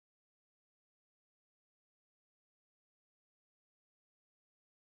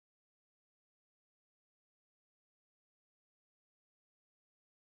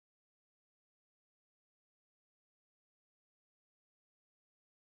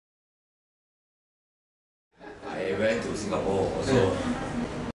went to Singapore also.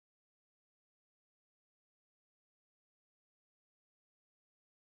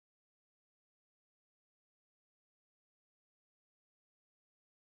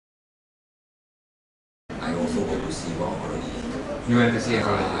 I also go to see one oncologist. You went to see a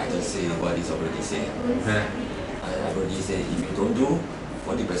oncologist? I just say what this oncologist say. Yeah. Oncologist say if you don't do,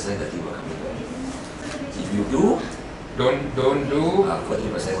 40% the thing will come back. If you do, don't do,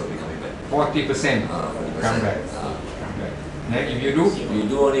 40% will be coming back. 40% 40%. come back. Come back. Then if you do? If you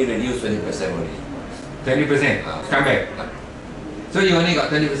do only reduce 20% only. 20% come back. So you only got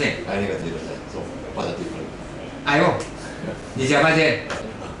 20%? I only got 20%. So positive. 哎呦，你才发现？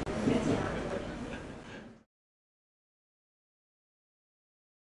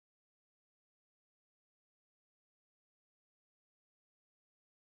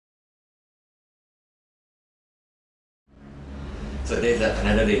 So there's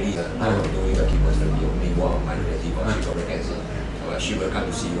another lady now doing the chemotherapy, only one of my relative, she got the cancer. She will come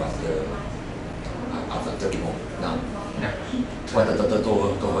to see you after chemo. Now, what the doctor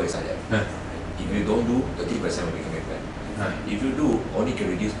told her is like that. If you don't do, 30% will be coming back. If you do, only can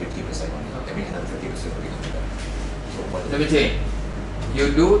reduce 50% only. That means another 50% will be coming back. So what? Let me change.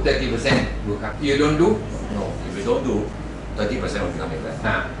 You do 30% will come. You don't do? No. If you don't do, 30% will be coming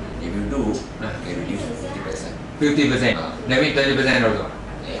back. If you do, can reduce 50%. 50%. That means 20% also.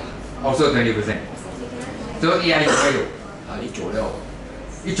 Yeah. Also 20%. So EI 有没有？一做了。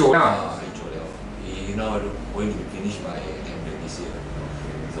一做了。一做了。He now going to finish by end of this year.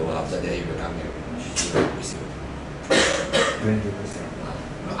 So after that he will come here. She will receive. 20%.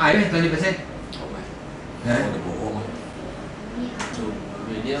 矮咩 20%？ 好咪。我哋冇好嘛。做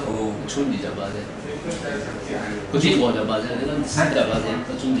原料春2%啫，個春貨2%啫，你講10%，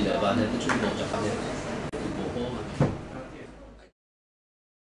個春2%，個春貨2%，冇好嘛。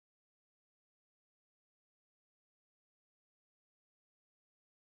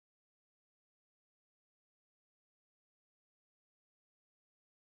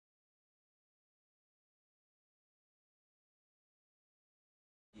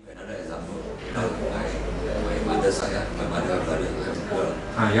 Another example, my mother's side, my mother brother,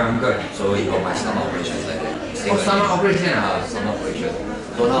 your uncle. so he got my stomach operation like that. Oh, stomach operation stomach operation.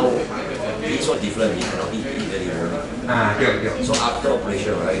 So now, this one different, he cannot eat early morning. So after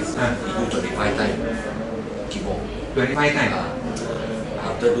operation, right, he do 25 times chemo. 25 times?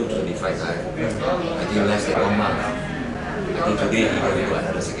 After do 25 times, I think less than 1 month. I think today he will do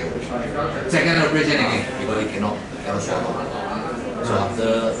another second operation. Second operation again? Because he cannot swallow. So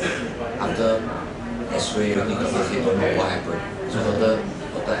after X-ray, everything, the first day don't know what happened. So doctor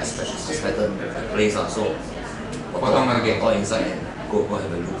expected the place so all inside and go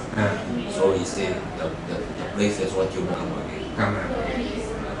have a look. So he said the place is what tumor come again.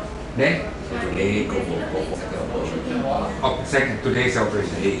 Then? So today go for second operation. Today's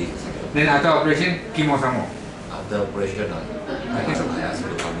operation. Then after operation, chemo some more? After operation, I asked him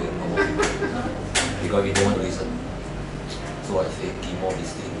to come here no more because he don't want to listen. So I say chemo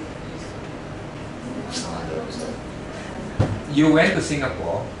this thing is 100%. You went to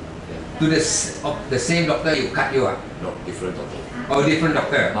Singapore to the same doctor you cut you? No, different doctor. Oh, different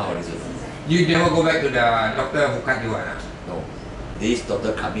doctor? You never go back to the doctor who cut you? No. This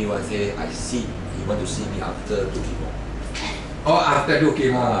doctor cut me once, say I see, he want to see me after do chemo. Oh, after do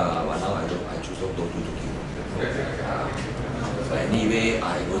chemo? But now I choose not to do chemo. So anyway,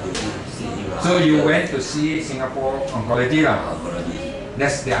 I go to see him. So you went to see Singapore oncology? Oncology.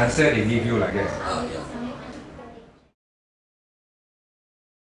 That's the answer they give you like that? Yeah.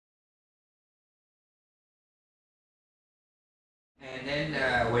 And then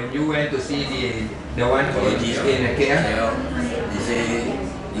when you went to see the one in the KL? He say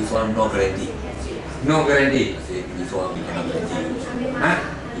this one no guarantee. No guarantee? He say this one we cannot guarantee. Huh?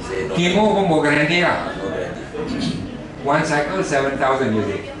 He say no. Chemo pun no guarantee lah? No guarantee. One cycle 7,000 you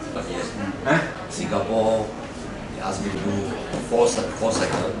say? Yes. Huh? Singapore, they asked me to do 4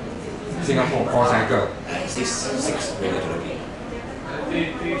 cycle. Singapore 4 cycle? And 6 radiotherapy.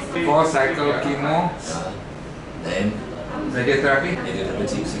 4 cycle chemo? Then radiotherapy?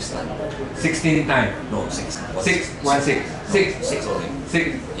 Radiotherapy 6 times. 16 times? No, 6. 6 only.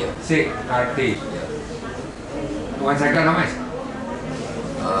 6? Yeah. 6 RT. Yeah. One cycle how much?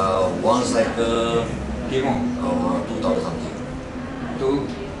 1 cycle chemo? 2,000 something.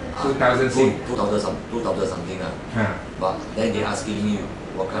 2,000 2,000 something. But then they asking me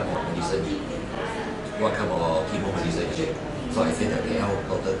what kind of medicine, what kind of chemo medicine you take. So I said that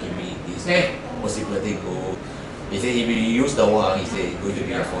doctor give me this possibility go. He said if you use the one, he said going to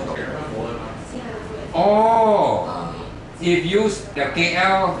be a $4. Oh! If use the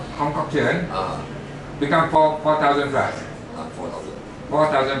KL concoction, become 4,000 plus. 4,000.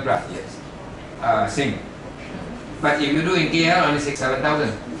 4,000 plus. Yes. Sing. But if you do in KL, only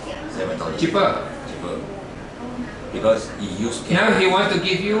 7,000. 7,000. Cheaper. Cheaper. Because he used chemo. Now he wants to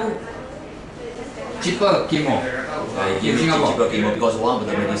give you cheaper chemo. He In gives me Singapore. cheaper chemo because one of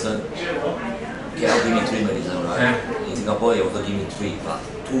the medicine, KL give me 3 medicine, right? Yeah. In Singapore, they also give me 3, but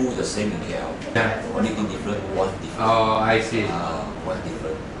 2 the same in KL. Yeah. Only thing different, 1 different. Oh, I see. 1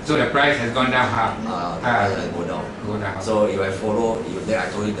 different. So the price has gone down half. The price will go down. Go down. So if I follow, then I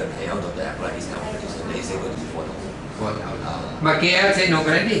told him that KL doctor apply this kind of medicine, then he said going to be 4,000. 4,000. But KL say no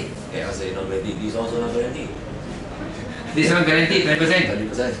guarantee. KL say no guarantee. This also not guarantee. This one guarantee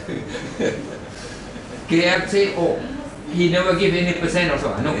 20%. 30%. KL say, oh, he never give any percent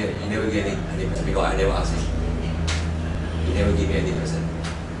also. No. He never gave any percent because I never asked him. He never gave me any percent.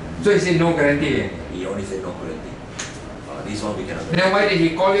 So he said no guarantee. He only said no guarantee. This one we cannot guarantee. Then why did he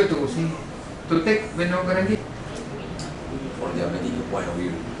call you to see, to take when no guarantee? From their medical point of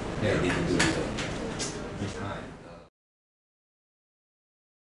view, they need to do it. It's hard.